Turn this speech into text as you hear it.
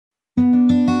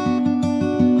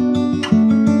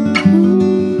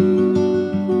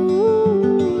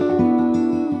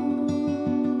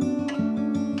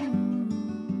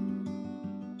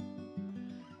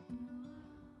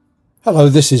Hello,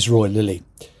 this is Roy Lilly.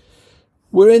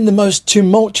 We're in the most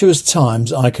tumultuous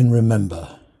times I can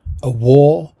remember. A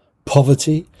war,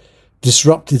 poverty,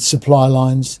 disrupted supply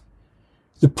lines,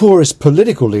 the poorest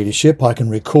political leadership I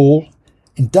can recall,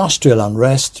 industrial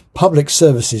unrest, public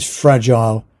services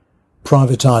fragile,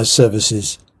 privatised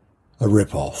services a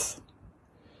rip-off.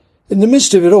 In the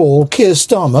midst of it all, Keir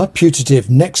Starmer, putative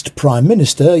next Prime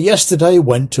Minister, yesterday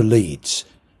went to Leeds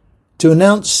to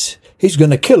announce he's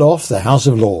going to kill off the House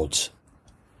of Lords.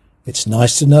 It's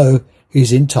nice to know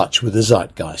he's in touch with the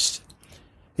zeitgeist.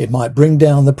 It might bring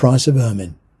down the price of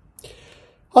ermine.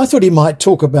 I thought he might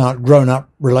talk about grown-up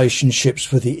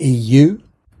relationships with the EU,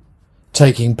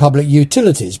 taking public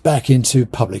utilities back into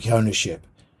public ownership.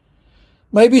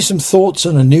 Maybe some thoughts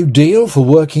on a new deal for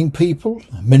working people.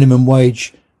 A minimum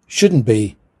wage shouldn't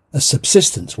be a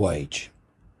subsistence wage.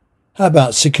 How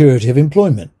about security of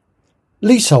employment,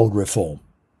 leasehold reform,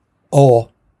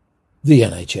 or the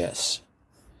NHS?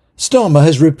 Starmer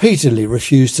has repeatedly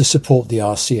refused to support the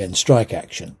RCN strike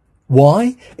action.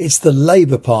 Why? It's the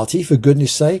Labour Party, for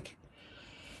goodness sake.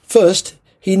 First,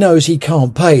 he knows he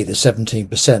can't pay the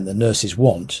 17% the nurses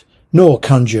want, nor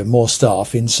conjure more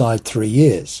staff inside 3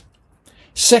 years.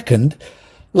 Second,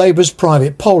 Labour's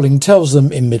private polling tells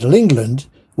them in Middle England,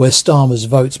 where Starmer's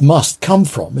votes must come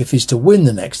from if he's to win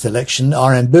the next election,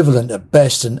 are ambivalent at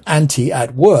best and anti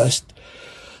at worst,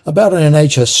 about an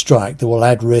NHS strike that will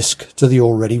add risk to the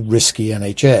already risky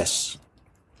NHS.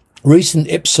 Recent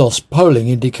Ipsos polling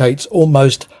indicates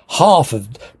almost half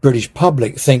of the British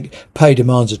public think pay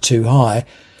demands are too high,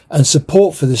 and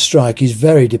support for the strike is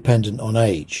very dependent on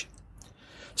age.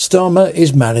 Starmer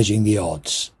is managing the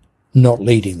odds, not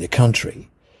leading the country.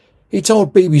 He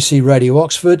told BBC Radio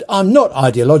Oxford, "I'm not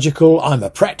ideological, I'm a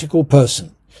practical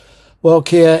person." Well,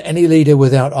 Keir, any leader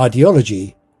without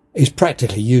ideology is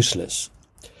practically useless.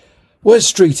 Wes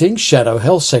Streeting, Shadow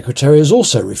Health Secretary, has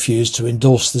also refused to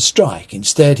endorse the strike.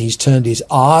 Instead, he's turned his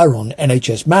ire on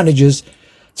NHS managers,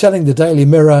 telling the Daily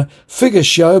Mirror, figures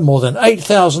show more than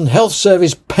 8,000 health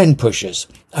service pen pushers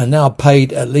are now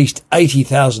paid at least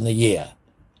 $80,000 a year.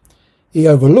 He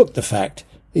overlooked the fact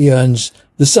he earns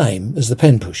the same as the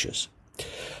pen pushers.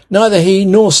 Neither he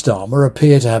nor Starmer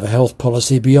appear to have a health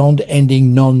policy beyond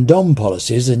ending non-dom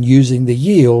policies and using the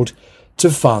yield to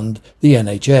fund the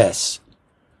NHS.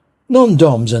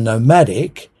 Non-doms are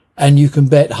nomadic, and you can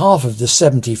bet half of the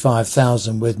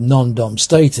 75,000 with non-dom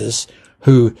status,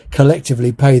 who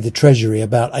collectively pay the Treasury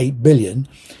about $8 billion,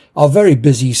 are very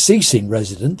busy ceasing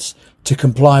residence to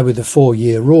comply with the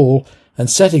 4-year rule and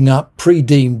setting up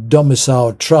pre-deemed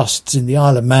domiciled trusts in the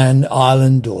Isle of Man,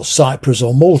 Ireland or Cyprus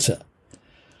or Malta.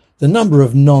 The number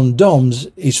of non-doms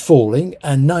is falling,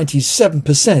 and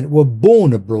 97% were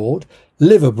born abroad,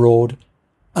 live abroad,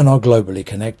 and are globally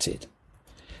connected.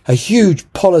 A huge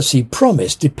policy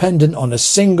promise dependent on a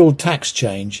single tax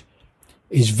change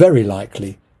is very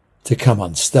likely to come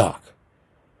unstuck.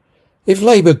 If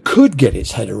Labour could get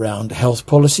its head around health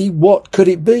policy, what could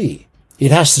it be?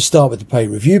 It has to start with the pay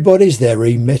review bodies. Their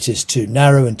remit is too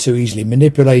narrow and too easily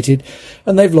manipulated,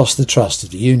 and they've lost the trust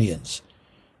of the unions.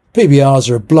 PBRs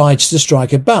are obliged to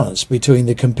strike a balance between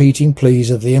the competing pleas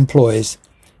of the employers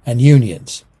and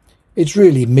unions. It's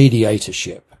really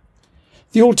mediatorship.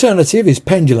 The alternative is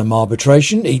pendulum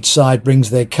arbitration. Each side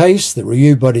brings their case. The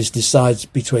review bodies decides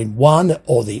between one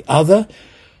or the other.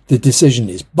 The decision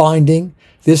is binding.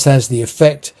 This has the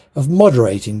effect of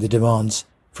moderating the demands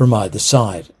from either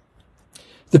side.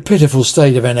 The pitiful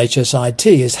state of NHS IT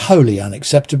is wholly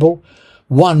unacceptable.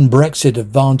 One Brexit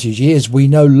advantage is we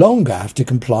no longer have to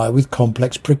comply with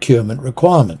complex procurement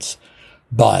requirements.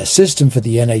 Buy a system for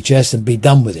the NHS and be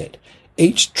done with it.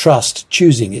 Each trust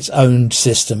choosing its own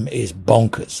system is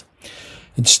bonkers.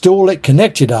 Install it,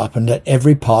 connect it up, and let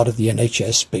every part of the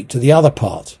NHS speak to the other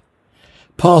part.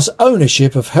 Pass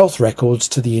ownership of health records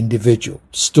to the individual.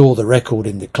 Store the record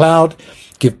in the cloud,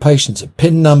 give patients a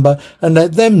PIN number, and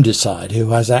let them decide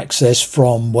who has access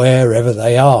from wherever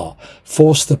they are.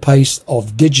 Force the pace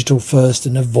of digital first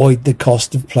and avoid the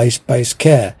cost of place-based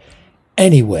care.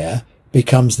 Anywhere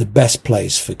becomes the best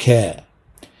place for care.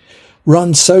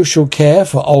 Run social care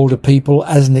for older people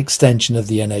as an extension of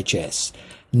the NHS.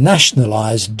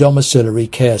 Nationalise domiciliary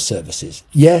care services.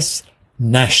 Yes,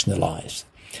 nationalise.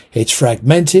 It's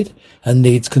fragmented and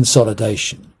needs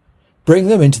consolidation. Bring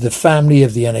them into the family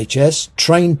of the NHS,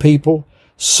 train people,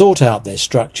 sort out their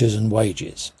structures and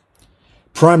wages.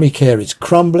 Primary care is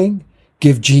crumbling.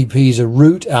 Give GPs a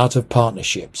route out of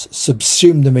partnerships.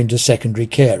 Subsume them into secondary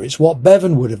care. It's what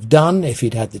Bevan would have done if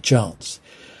he'd had the chance.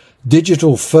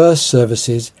 Digital first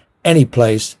services, any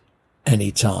place,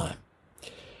 any time.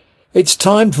 It's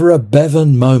time for a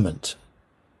Bevan moment.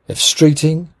 If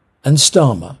Streeting, and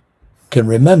Starmer can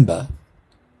remember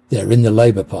they're in the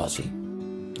Labour Party.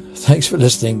 Thanks for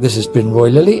listening. This has been Roy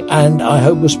Lilly, and I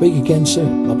hope we'll speak again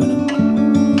soon. Bye-bye now.